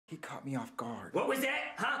He caught me off guard. What was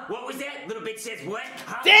that? Huh? What was that? Little bitch says what?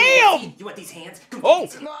 Huh? Damn! You want these hands?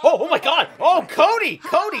 Oh my God! Oh, Cody!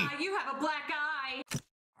 Cody! You have a black eye.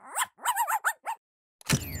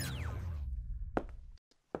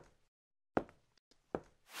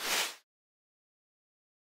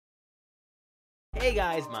 Hey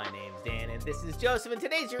guys, my name's Dan, and this is Joseph, and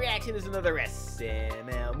today's reaction is another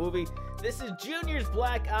SML movie. This is Junior's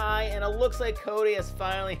Black Eye, and it looks like Cody has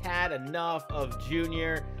finally had enough of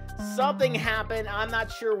Junior. Something happened, I'm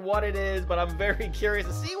not sure what it is, but I'm very curious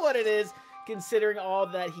to see what it is, considering all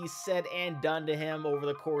that he's said and done to him over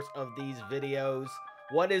the course of these videos.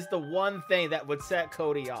 What is the one thing that would set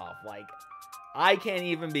Cody off? Like, I can't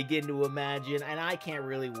even begin to imagine, and I can't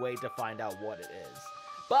really wait to find out what it is.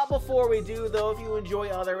 But before we do, though, if you enjoy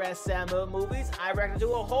other SML movies, I recommend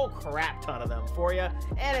do a whole crap ton of them for you.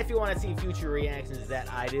 And if you want to see future reactions that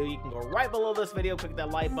I do, you can go right below this video, click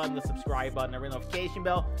that like button, the subscribe button, and ring the notification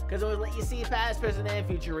bell, because it will let you see past, present, and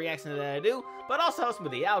future reactions that I do. But also helps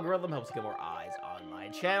with the algorithm, helps get more eyes on my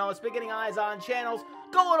channel. It's been getting eyes on channels.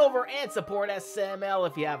 Go on over and support SML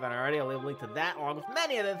if you haven't already. I'll leave a link to that along with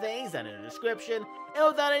many other things down in the description. And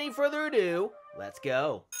without any further ado, let's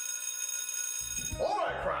go.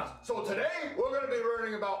 Alright, class, so today we're going to be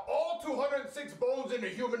learning about all 206 bones in the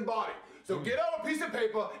human body. So get out a piece of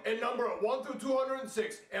paper and number it 1 through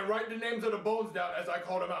 206 and write the names of the bones down as I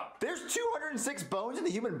call them out. There's 206 bones in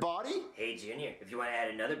the human body? Hey, Junior, if you want to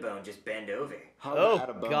add another bone, just bend over. How do I add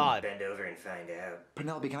a Oh bone? God. Bend over and find out.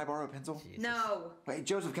 Penelope, can I borrow a pencil? Jesus. No. Wait,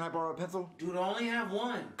 Joseph, can I borrow a pencil? Dude, I only have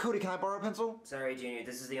one. Cody, can I borrow a pencil? Sorry, Junior,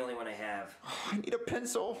 this is the only one I have. I need a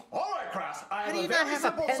pencil. Alright, class, I have do a you not very have a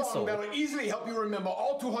simple pencil? song that will easily help you remember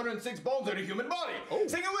all 206 bones in the human body.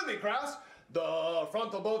 Sing it with me, class. The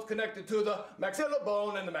frontal bone's connected to the maxilla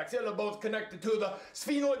bone, and the maxilla bone's connected to the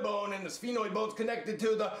sphenoid bone, and the sphenoid bone's connected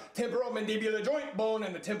to the temporomandibular joint bone,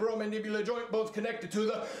 and the temporomandibular joint bone's connected to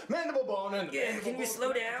the mandible bone, and the Yeah, can you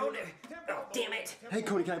slow down? Oh, damn it. Hey,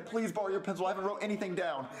 Cody, can I please borrow your pencil? I haven't wrote anything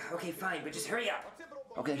down. Okay, fine, but just hurry up.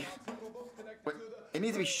 Okay. Wait, it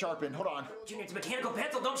needs to be sharpened. Hold on. Junior, it's a mechanical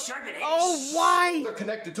pencil, don't sharpen it. Oh, why? they're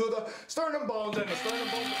connected to the sternum bones, and the sternum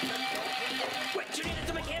bones are connected to What, Junior,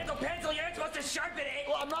 it's a mechanical pencil, you're not supposed to sharpen it.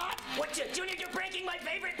 Well, I'm not. What, Junior, you're breaking my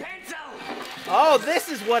favorite pencil. Oh, this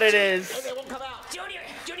is what it is. It won't come out. Junior,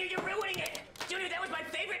 you're ruining it. Junior, that was my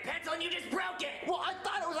favorite pencil and you just broke it. Well, I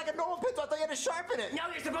thought it was like a normal pencil. I thought you had to sharpen it. Now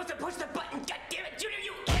you're supposed to push the button. God damn it, Junior,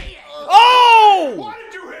 you idiot. Oh! Why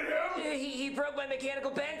did you hit him? He broke my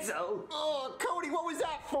mechanical pencil. Oh, Cody, what was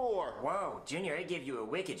that for? Whoa, Junior, I gave you a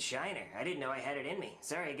wicked shiner. I didn't know I had it in me.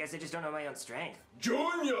 Sorry, I guess I just don't know my own strength.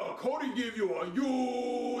 Junior, Cody gave you a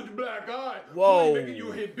huge black eye. Whoa. Making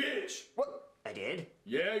you hit bitch. What? I did?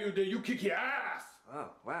 Yeah, you did. You kick your ass. Oh,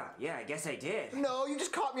 wow. Yeah, I guess I did. No, you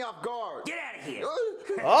just caught me off guard. Get out of here.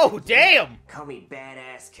 Oh, damn! Call me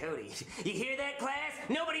Badass Cody. You hear that, class?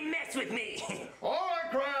 Nobody mess with me. All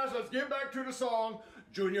right, class, let's get back to the song.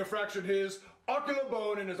 Junior fractured his ocular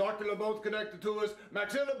bone, and his ocular bone's connected to his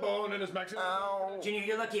maxilla bone, and his maxilla bone. Junior,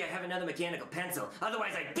 you're lucky I have another mechanical pencil.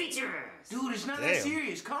 Otherwise, I'd beat your ass. Dude, it's not Damn. that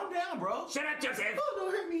serious. Calm down, bro. Shut up, Joseph. Oh,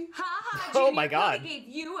 don't hurt me. Ha ha, Oh Junior. my God. Cody gave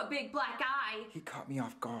you a big black eye. He caught me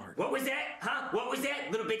off guard. What was that? Huh? What was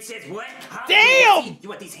that? Little bitch says what? Huh? Damn! You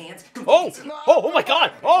want these hands? Oh my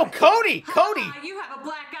God! Oh, Cody! Cody! Ha, you have a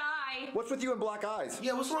black eye. What's with you and black eyes?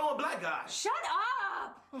 Yeah, what's wrong with black guys? Shut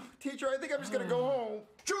up. Oh, teacher, I think I'm just gonna go home.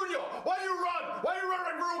 Junior, why you run? Why you run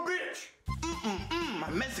like a real bitch? My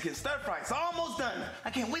Mexican stir fry's almost done. I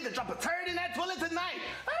can't wait to drop a turd in that toilet tonight.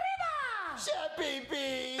 Arriba! Shut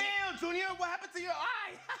pee-pee. Damn, Junior, what happened to your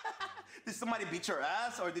eye? Did somebody beat your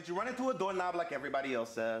ass, or did you run into a doorknob like everybody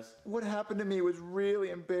else says? What happened to me was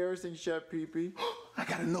really embarrassing, Chef Pee-Pee. I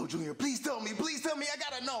gotta know, Junior. Please tell me, I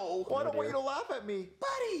gotta know. Well, I don't want you to laugh at me.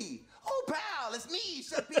 Buddy! Oh, pal, it's me,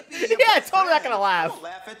 Chef Pee-Pee. Yeah, totally not gonna laugh. I won't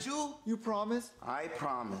laugh at you. You promise? I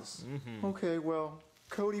promise. Okay, well,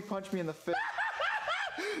 Cody punched me in the face.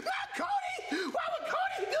 Not Cody! Why would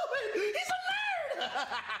Cody do it? He's a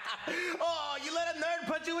nerd! Oh, you let a nerd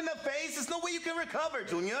punch you in the face? There's no way you can recover,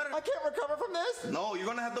 Junior. I can't recover from this. No, you're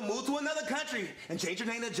gonna have to move to another country and change your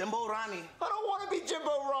name to Jimbo Ronnie. I don't want to be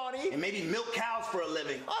Jimbo Ronnie. And maybe milk cows for a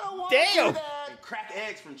living. I don't want to Damn. do that. And crack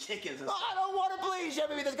eggs from chickens and stuff. I don't want to bleed, Chef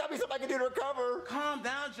Pee-Pee. There's got to be something I can do to recover. Calm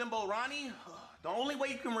down, Jimbo Ronnie. The only way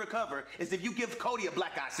you can recover is if you give Cody a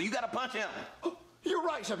black eye, so you gotta punch him. You're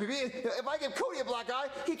right, Chef Pee-Pee. If I give Cody a black eye,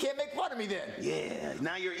 he can't make fun of me then. Yeah,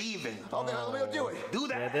 now you're even. Okay, let me go do it. Do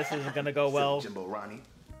that. Yeah, this isn't gonna go well. Jimbo Ronnie.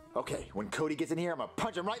 Okay, when Cody gets in here, I'm gonna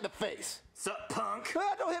punch him right in the face. Sup, punk?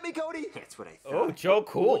 Ah, don't hit me, Cody. That's what I thought. Oh, Joe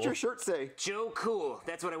Cool. What's your shirt say? Joe Cool.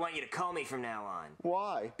 That's what I want you to call me from now on.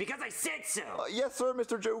 Why? Because I said so. Yes, sir,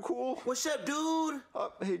 Mr. Joe Cool. What's up, dude?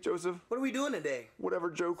 Hey, Joseph. What are we doing today?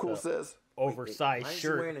 Whatever Joe Cool says. Oversized Why is he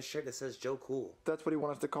shirt. wearing a shirt that says Joe Cool? That's what he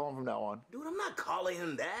wants us to call him from now on. Dude, I'm not calling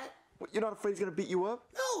him that. What, you're not afraid he's gonna beat you up?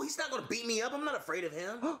 No, he's not gonna beat me up. I'm not afraid of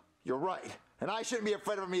him. You're right. And I shouldn't be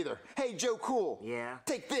afraid of him either. Hey, Joe Cool. Yeah?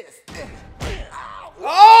 Take this. Ow.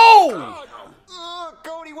 Oh!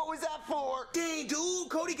 Cody, what was that for? Dang, dude,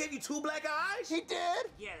 Cody gave you 2 black eyes? He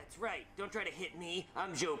did? Yeah, that's right. Don't try to hit me.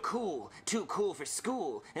 I'm Joe Cool. Too cool for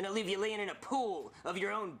school. And I'll leave you laying in a pool of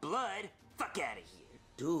your own blood. Fuck out of here.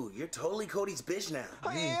 Dude, you're totally Cody's bitch now.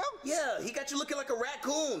 I am? Yeah, he got you looking like a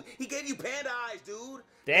raccoon. He gave you panda eyes, dude.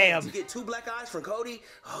 Damn. Man, to get 2 black eyes from Cody?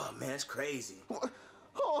 Oh, man, it's crazy.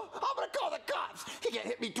 Oh, I'm gonna call the cops. He can't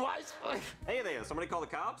hit me twice. Hey there, somebody call the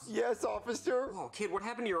cops? Yes, officer. Oh, kid, what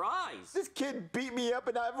happened to your eyes? This kid beat me up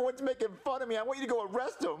and now everyone's making fun of me. I want you to go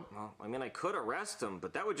arrest him. Well, I mean, I could arrest him,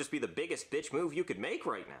 but that would just be the biggest bitch move you could make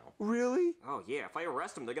right now. Really? Oh, yeah, if I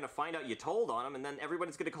arrest him, they're gonna find out you told on him, and then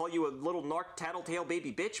everybody's gonna call you a little narc tattletale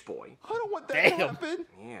baby bitch boy. I don't want that to Damn. happen.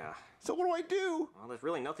 Yeah. So what do I do? Well, there's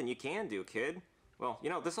really nothing you can do, kid. Well,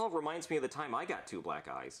 you know, this all reminds me of the time I got 2 black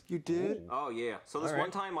eyes. You did? Oh, yeah. So this All right.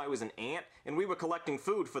 one time I was an ant, and we were collecting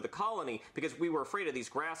food for the colony because we were afraid of these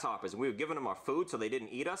grasshoppers, and we were giving them our food so they didn't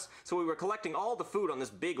eat us. So we were collecting all the food on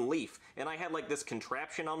this big leaf, and I had like this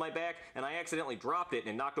contraption on my back, and I accidentally dropped it and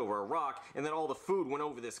it knocked over a rock, and then all the food went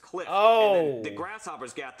over this cliff. Oh. And then the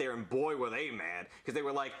grasshoppers got there, and boy, were they mad, because they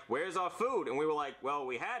were like, where's our food? And we were like, well,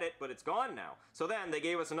 we had it, but it's gone now. So then they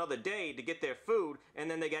gave us another day to get their food,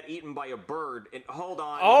 and then they got eaten by a bird. And hold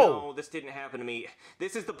on. Oh. No, this didn't happen to me.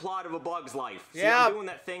 This is the plot of A Bug's Life. See, Yeah. I'm doing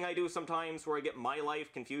that thing I do sometimes where I get my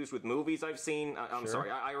life confused with movies I've seen. I'm Sure.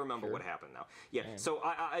 sorry, I remember what happened now. Yeah, so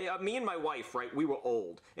me and my wife, right, we were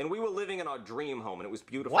old, and we were living in our dream home, and it was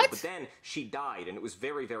beautiful. What? But then she died, and it was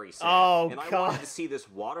very, very sad. Oh, and I God. wanted to see this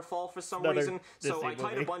waterfall for some Another reason, so Disney I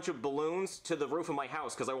tied movie. a bunch of balloons to the roof of my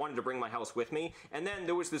house because I wanted to bring my house with me. And then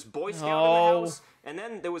there was this Boy Scout in No. the house, and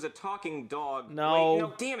then there was a talking dog. No. Wait,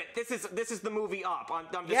 no, damn it! This is the movie Up. I'm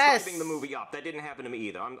Yes. describing the movie Up. That didn't happen to me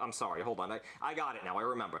either. I'm sorry. Hold on. I got it now. I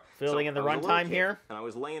remember. Filling in the I was a little runtime kid, here. and I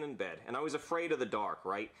was laying in bed, and I was afraid of the dark,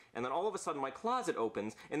 right? And then all of a sudden, my closet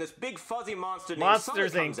opens, and this big fuzzy monster named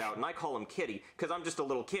Monsters, Sully comes Inc. out, and I call him Kitty because I'm just a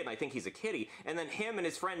little kid, and I think he's a kitty. And then him and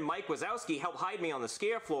his friend Mike Wazowski help hide me on the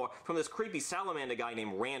scare floor from this creepy salamander guy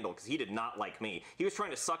named Randall because he did not like me. He was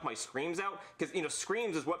trying to suck my screams out because you know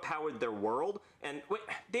screams is what powered their world. And wait,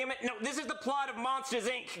 damn it, no, this is the plot of Monsters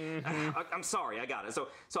Inc. I'm sorry, I got it. So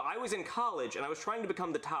I was in college and I was trying to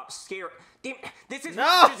become the top scare. Damn, this is No!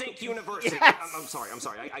 Monsters Inc. University. Yes! I'm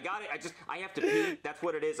sorry. I got it. I have to pee. That's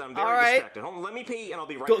what it is. I'm very All right. distracted. Hold on, let me pee and I'll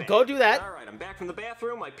be right back. Go do that. All right, I'm back from the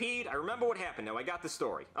bathroom. I peed. I remember what happened now. I got the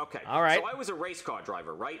story. Okay. All right. So I was a race car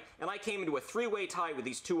driver, right? And I came into a 3-way tie with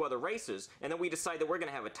these 2 other racers, and then we decided that we're going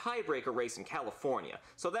to have a tiebreaker race in California.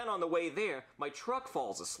 So then on the way there, my truck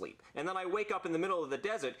falls asleep. And then I wake up in the middle of the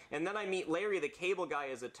desert, and then I meet Larry the cable guy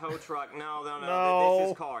as a tow truck. No. No.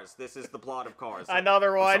 This is Cars. This is the plot of Cars.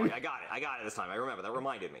 Another I'm one. sorry, I got it this time. I remember. That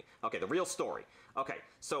reminded me. Okay, the real story. Okay,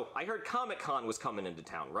 so I heard Comic-Con was coming into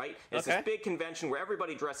town, right? It's Okay. this big convention where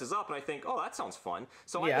everybody dresses up, and I think, oh, that sounds fun.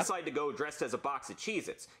 So Yeah. I decided to go dressed as a box of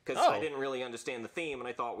Cheez-Its, because Oh. I didn't really understand the theme, and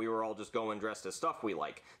I thought we were all just going dressed as stuff we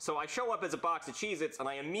like. So I show up as a box of Cheez-Its, and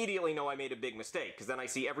I immediately know I made a big mistake, because then I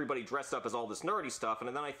see everybody dressed up as all this nerdy stuff, and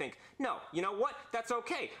then I think, no, you know what? That's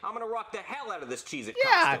okay. I'm gonna rock the hell out of this Cheez-It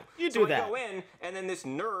Yeah, costume. you so do I that. go in, and then this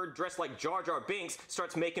nerd dressed like Jar Jar Binks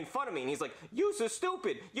starts making fun of me, and he's like, "You so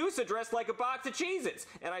stupid. You so dressed like a box of Cheez-Its."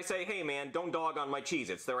 And I say, "Hey man, don't dog on my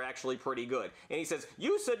Cheez-Its. They're actually pretty good." And he says,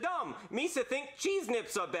 "You so dumb. Me so think cheese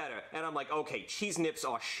nips are better." And I'm like, "Okay, cheese nips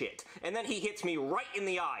are shit." And then he hits me right in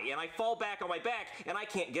the eye, and I fall back on my back, and I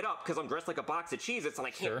can't get up because I'm dressed like a box of Cheez-Its, and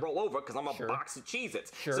I can't Sure. roll over because I'm a Sure. box of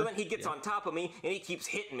Cheez-Its. Sure. So then he gets on top of me, and he keeps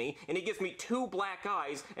hitting me, and he gives me 2 black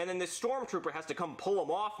eyes, and then this stormtrooper has to come pull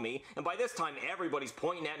him off me, and by this time everybody's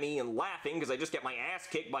pointing at me and laughing because I just get my ass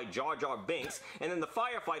kicked by Jar Jar Binks, and then the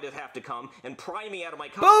firefighters have to come and pry me out of my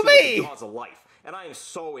costume with Booby! the jaws of life. And I am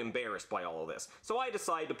so embarrassed by all of this. So I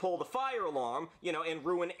decide to pull the fire alarm, you know, and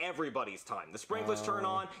ruin everybody's time. The sprinklers turn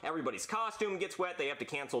on, everybody's costume gets wet, they have to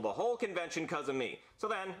cancel the whole convention because of me. So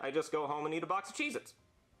then I just go home and eat a box of Cheez-Its.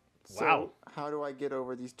 Wow. So, how do I get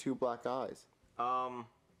over these 2 black eyes?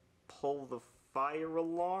 Pull the fire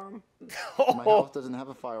alarm? My house doesn't have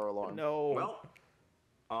a fire alarm. No. Well,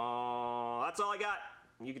 that's all I got.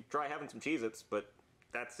 You could try having some Cheez-Its, but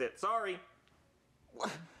that's it. Sorry.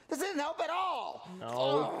 This didn't help at all.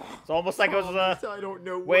 No, it's almost like it was I don't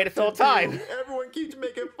know way to what fill do. time. Everyone keeps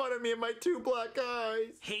making fun of me and my 2 black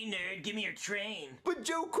eyes. Hey, nerd, give me your train. But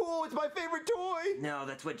Joe Cool, it's my favorite toy. No,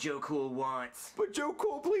 that's what Joe Cool wants. But Joe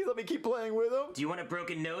Cool, please let me keep playing with him. Do you want a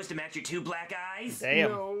broken nose to match your 2 black eyes?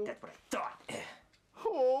 Damn. No. That's what I thought.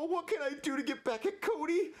 Oh, what can I do to get back at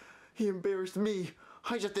Cody? He embarrassed me.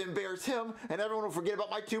 I just have to embarrass him, and everyone will forget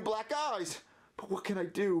about my 2 black eyes. But what can I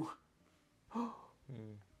do?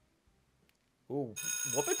 Ooh,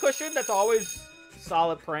 whoopee cushion. That's always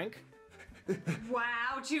solid prank.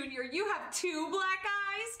 Wow, Junior, you have 2 black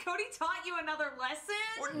eyes? Cody taught you another lesson?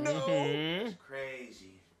 Oh, no. Mhm.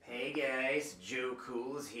 Crazy. Hey guys, Joe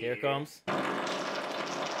Cool is here. Here comes.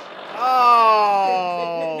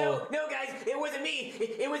 Oh. No, guys, it wasn't me.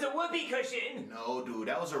 It was a whoopee cushion. No, dude,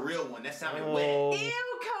 that was a real one. That sounded wet. Oh.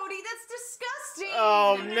 Ew, Cody, that's disgusting.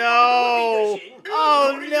 Oh no!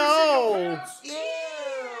 Oh no!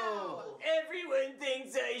 Ew! Everyone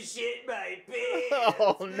thinks I shit my pants.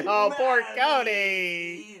 Oh no, poor Mommy.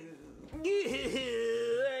 Cody!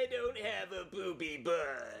 I don't have a poopy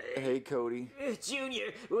butt. Hey, Cody.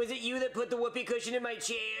 Junior, was it you that put the whoopee cushion in my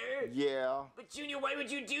chair? Yeah. But Junior, why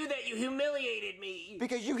would you do that? You humiliated me.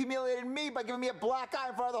 Because you humiliated me by giving me a black eye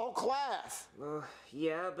in front of the whole class.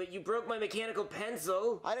 Yeah, but you broke my mechanical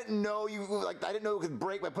pencil. I didn't know I didn't know it could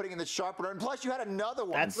break by putting in the sharpener, and plus you had another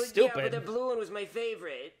one. That's But yeah, but stupid. the blue one was my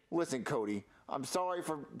favorite. Listen, Cody, I'm sorry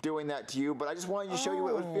for doing that to you, but I just wanted to show you what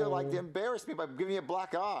it would feel like to embarrass me by giving me a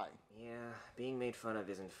black eye. Yeah, being made fun of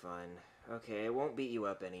isn't fun. Okay, I won't beat you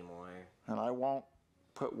up anymore. And I won't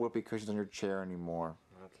put whoopee cushions on your chair anymore.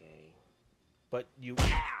 Okay. But you...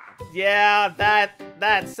 Yeah,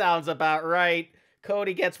 that sounds about right.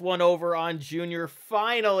 Cody gets one over on Junior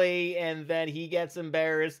finally, and then he gets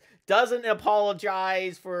embarrassed. Doesn't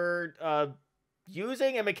apologize for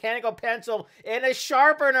using a mechanical pencil and a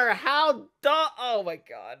sharpener. How dumb! Oh my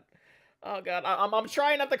god. Oh god. I'm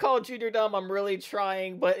trying not to call Junior dumb. I'm really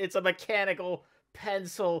trying, but it's a mechanical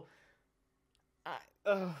pencil.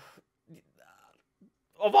 Of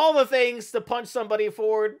all the things to punch somebody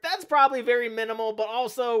for, that's probably very minimal, but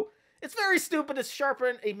also it's very stupid to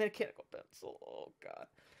sharpen a mechanical pencil. Oh god.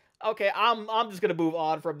 Okay, I'm just gonna move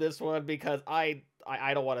on from this one because I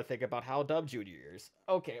don't want to think about how dumb Junior is.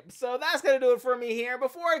 Okay, so that's gonna do it for me here.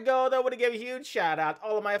 Before I go, though, I want to give a huge shout out to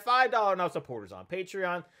all of my $5 now supporters on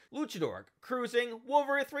Patreon: Luchador, Cruising,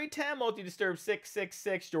 Wolverine 310, Multi-Disturb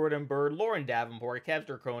 666, Jordan Bird, Lauren Davenport,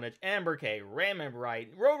 Kevster Kronich, Amber K, Raymond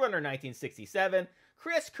Wright, Roadrunner 1967,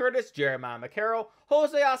 Chris Curtis, Jeremiah McCarroll,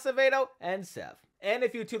 Jose Acevedo, and Seth. And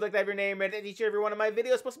if you too like to have your name read in each and every one of my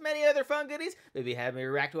videos, plus many other fun goodies, maybe having me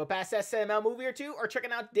react to a past SML movie or two, or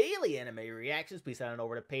checking out daily anime reactions, please head on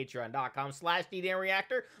over to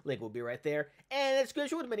patreon.com/DDNReactor. Link will be right there. And it's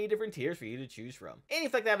good with many different tiers for you to choose from. And if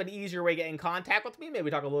you'd like to have an easier way to get in contact with me,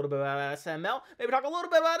 maybe talk a little bit about SML, maybe talk a little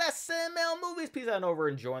bit about SML movies, please head on over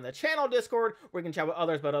and join the channel Discord, where you can chat with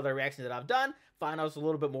others about other reactions that I've done, find out a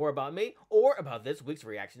little bit more about me, or about this week's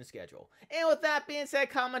reaction schedule. And with that being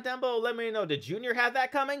said, comment down below, let me know, did Junior have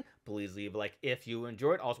that coming? Please leave a like if you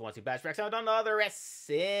enjoyed. Also want to see Bash Reacts on other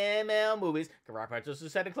SML movies. Can rock right just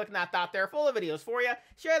and click that dot there, full of videos for you.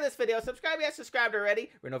 Share this video, subscribe if you haven't subscribed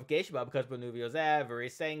already, ring notification bell because we put new videos every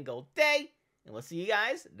single day. And we'll see you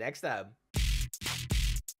guys next time.